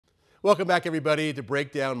Welcome back, everybody, to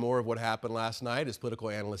break down more of what happened last night is political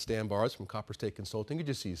analyst Stan Bars from Copper State Consulting. Good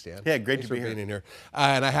to see you, Stan. Yeah, great Thanks to be for here. being in here.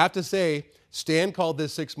 And I have to say, Stan called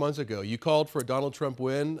this 6 months ago. You called for a Donald Trump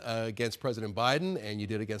win against President Biden, and you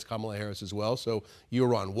did against Kamala Harris as well. So you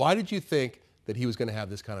were on. Why did you think that he was going to have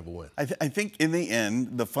this kind of a win? I think in the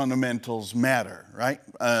end, the fundamentals matter, right?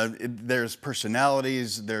 There's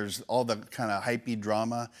personalities, there's all the kind of hypey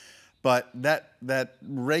drama, but that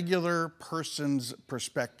regular person's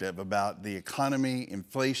perspective about the economy,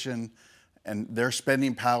 inflation, and their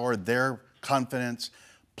spending power, their confidence,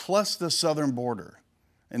 plus the southern border.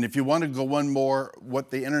 And if you want to go one more, what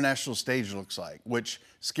the international stage looks like, which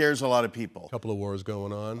scares a lot of people. A couple of wars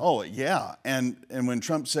going on. Oh, yeah. And when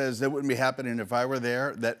Trump says that wouldn't be happening if I were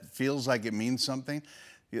there, that feels like it means something.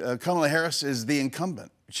 Kamala Harris is the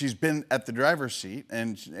incumbent. She's been at the driver's seat,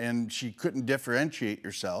 and she couldn't differentiate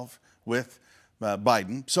herself with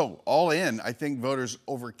Biden. So all in, I think voters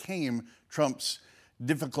overcame Trump's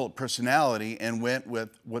difficult personality and went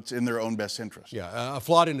with what's in their own best interest. Yeah, a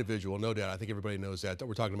flawed individual, no doubt. I think everybody knows that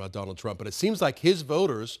we're talking about Donald Trump. But it seems like his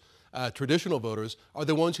voters, traditional voters, are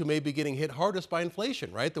the ones who may be getting hit hardest by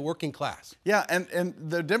inflation, right? The working class. Yeah, and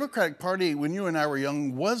the Democratic Party, when you and I were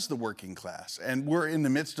young, was the working class. And we're in the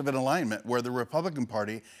midst of an alignment where the Republican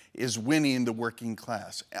Party is winning the working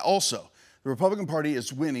class. Also, the Republican Party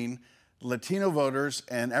is winning Latino voters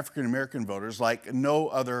and African-American voters like no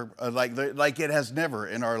other, like it has never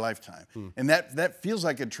in our lifetime. And that feels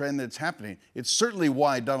like a trend that's happening. It's certainly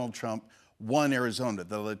why Donald Trump won Arizona.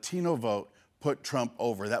 The Latino vote put Trump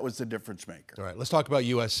over. That was the difference maker. All right, let's talk about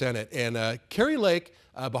U.S. Senate. And Kari Lake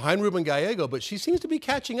behind Ruben Gallego, but she seems to be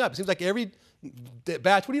catching up. It seems like every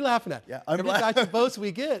batch, what are you laughing at? Yeah, every batch of votes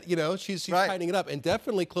we get, you know, she's right. tightening it up and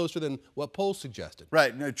definitely closer than what polls suggested.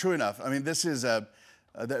 Right, no, true enough. I mean, this is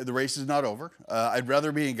the race is not over. I'd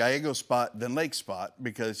rather be in Gallego's spot than Lake's spot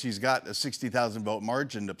because she's got a 60,000 vote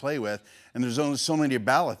margin to play with, and there's only so many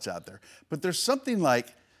ballots out there. But there's something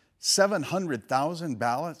like 700,000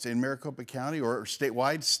 ballots in Maricopa County or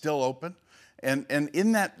statewide still open. And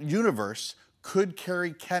in that universe, could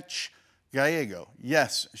Kari catch Gallego?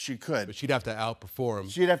 Yes, she could. But she'd have to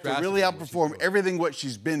outperform. She'd have to really outperform everything what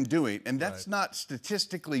she's been doing, and that's not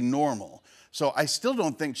statistically normal. So I still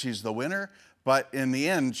don't think she's the winner, but in the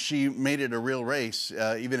end, she made it a real race,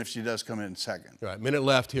 even if she does come in second. All right, minute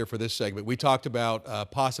left here for this segment. We talked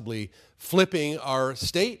about possibly flipping our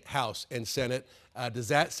state House and Senate. Does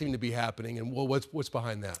that seem to be happening? And what's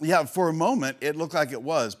behind that? Yeah, for a moment, it looked like it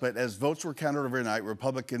was, but as votes were counted overnight,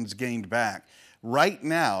 Republicans gained back. Right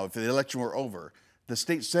now, if the election were over, the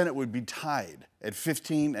state Senate would be tied at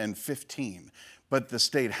 15 and 15. But the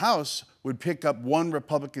state House would pick up one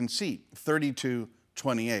Republican seat,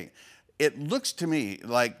 32-28. It looks to me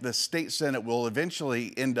like the state Senate will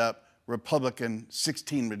eventually end up Republican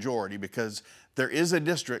 16 majority because there is a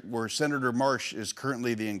district where Senator Marsh is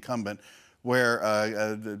currently the incumbent, where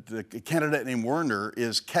the candidate named Werner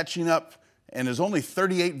is catching up and is only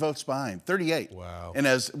 38 votes behind, 38. Wow. And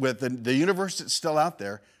as with the universe that's still out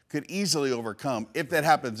there, could easily overcome. If that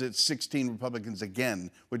happens, it's 16 Republicans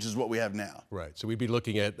again, which is what we have now. Right, so we'd be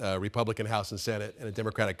looking at Republican House and Senate and a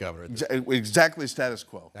Democratic governor. Exactly status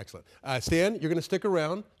quo. Excellent. Stan, you're going to stick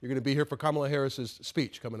around. You're going to be here for Kamala Harris's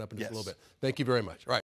speech coming up in just a little bit. Thank you very much. All right.